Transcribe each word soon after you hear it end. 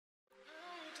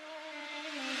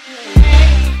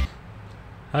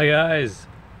Hi guys,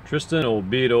 Tristan or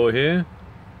Beardor here.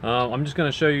 I'm just going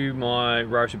to show you my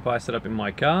Raspberry Pi setup in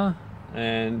my car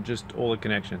and just all the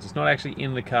connections. It's not actually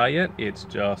in the car yet, it's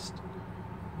just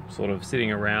sort of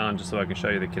sitting around just so I can show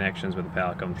you the connections where the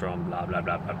power comes from, blah blah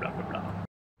blah blah blah blah blah.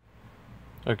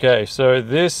 Okay, so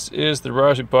this is the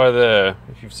Raspberry Pi there.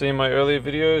 If you've seen my earlier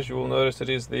videos, you will notice it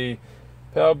is the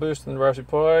PowerBoost and the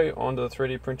Raspberry Pi onto the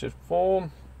 3D printed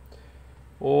form,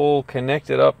 all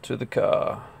connected up to the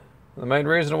car. The main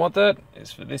reason I want that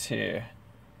is for this here.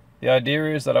 The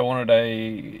idea is that I wanted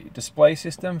a display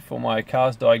system for my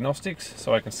car's diagnostics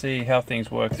so I can see how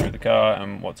things work through the car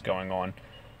and what's going on.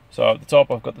 So at the top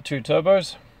I've got the two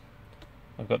turbos,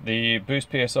 I've got the boost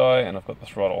PSI, and I've got the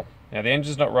throttle. Now the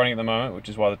engine's not running at the moment, which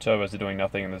is why the turbos are doing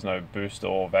nothing and there's no boost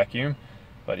or vacuum.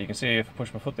 But you can see if I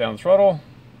push my foot down the throttle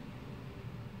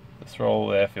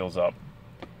there fills up.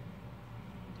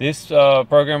 This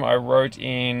program I wrote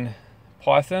in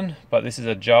Python, but this is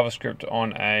a JavaScript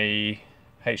on a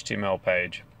HTML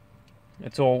page.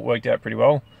 It's all worked out pretty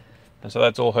well, and so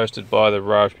that's all hosted by the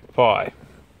Raspberry Pi.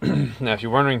 Now if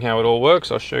you're wondering how it all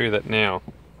works, I'll show you that now.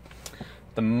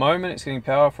 At the moment it's getting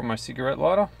power from my cigarette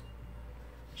lighter,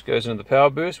 which goes into the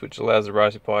PowerBoost, which allows the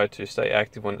Raspberry Pi to stay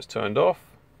active when it's turned off.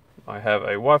 I have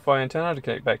a Wi-Fi antenna to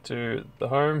connect back to the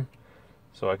home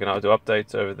so I can do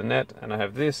updates over the net, and I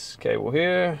have this cable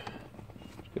here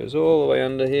which goes all the way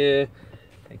under here.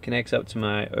 It connects up to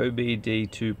my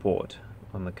OBD2 port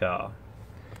on the car.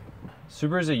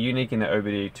 Subarus are unique in the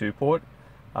OBD2 port,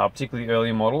 particularly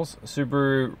earlier models.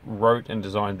 Subaru wrote and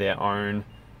designed their own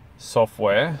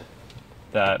software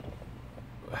that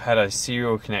had a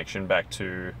serial connection back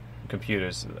to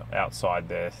computers outside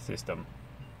their system.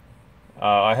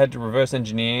 I had to reverse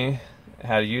engineer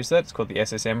how to use that. It's called the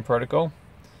SSM protocol.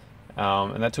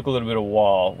 And that took a little bit of a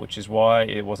while, which is why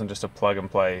it wasn't just a plug and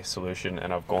play solution,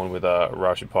 and I've gone with a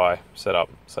Raspberry Pi setup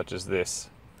such as this.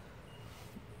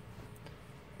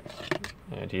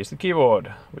 And here's the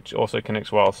keyboard, which also connects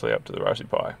wirelessly up to the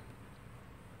Raspberry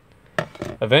Pi.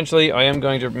 Eventually I am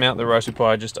going to mount the Raspberry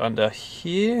Pi just under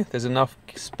here. There's enough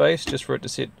space just for it to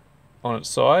sit on its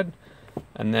side,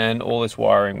 and then all this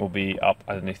wiring will be up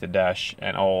underneath the dash,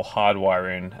 and I'll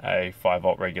hardwire in a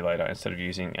 5-volt regulator instead of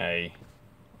using a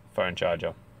phone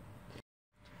charger.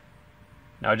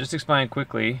 Now I'll just explain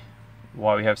quickly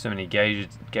why we have so many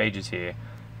gauges here.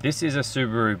 This is a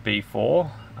Subaru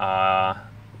B4.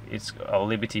 It's a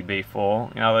Liberty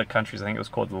B4. In other countries I think it was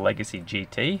called the Legacy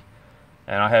GT.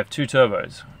 And I have two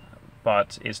turbos,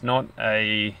 but it's not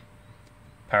a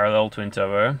parallel twin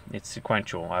turbo, it's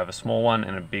sequential. I have a small one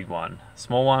and a big one.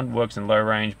 Small one works in low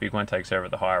range, big one takes over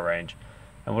at the higher range.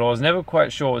 And what I was never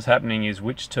quite sure was happening is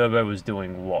which turbo was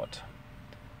doing what.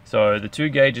 So the two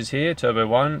gauges here, turbo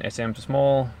 1, SM for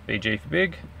small, BG for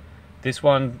big. This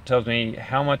one tells me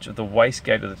how much of the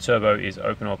wastegate of the turbo is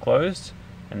open or closed,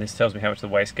 and this tells me how much the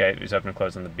wastegate is open or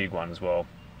closed on the big one as well.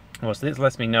 What this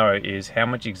lets me know is how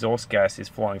much exhaust gas is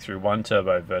flowing through one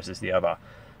turbo versus the other.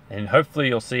 And hopefully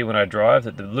you'll see when I drive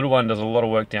that the little one does a lot of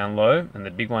work down low, and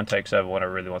the big one takes over when I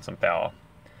really want some power.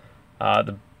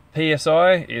 The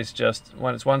PSI is just,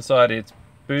 when it's one side it's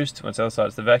boost, when it's the other side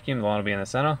it's the vacuum, the line will be in the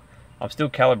center. I'm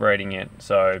still calibrating it,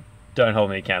 so don't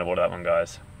hold me accountable to that one,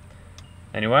 guys.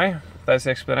 Anyway, that's the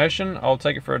explanation. I'll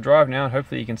take it for a drive now, and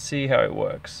hopefully you can see how it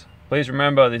works. Please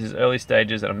remember, this is early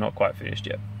stages and I'm not quite finished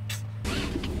yet.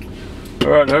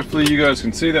 Alright, hopefully you guys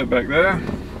can see that back there.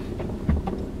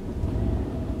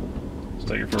 Let's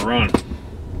take it for a run.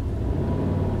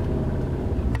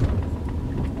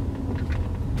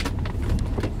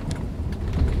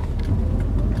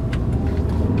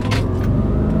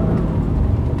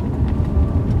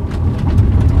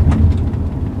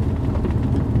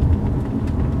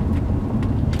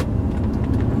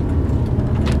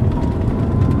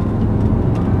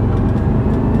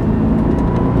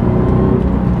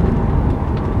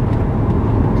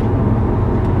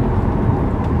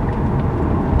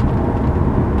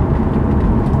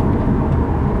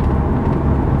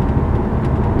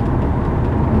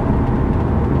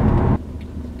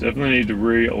 Definitely need to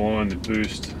realign the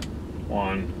boost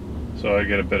one so I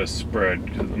get a better spread,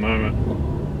 because at the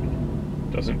moment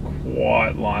it doesn't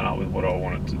quite line up with what I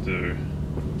want it to do.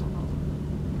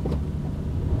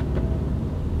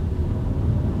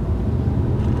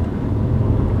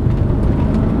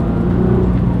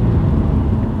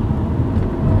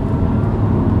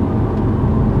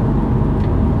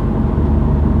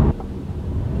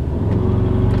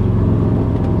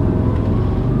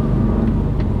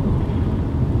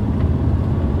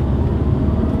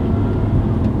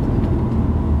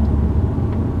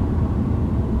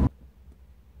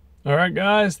 Alright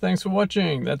guys, thanks for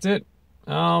watching. That's it.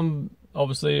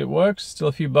 Obviously it works. Still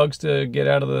a few bugs to get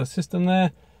out of the system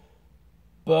there,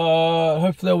 but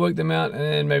hopefully I'll work them out, and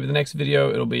then maybe the next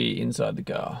video it'll be inside the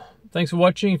car. Thanks for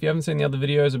watching. If you haven't seen the other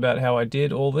videos about how I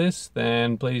did all this,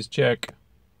 then please check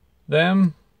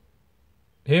them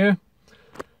here.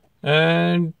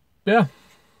 And yeah,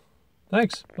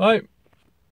 thanks. Bye.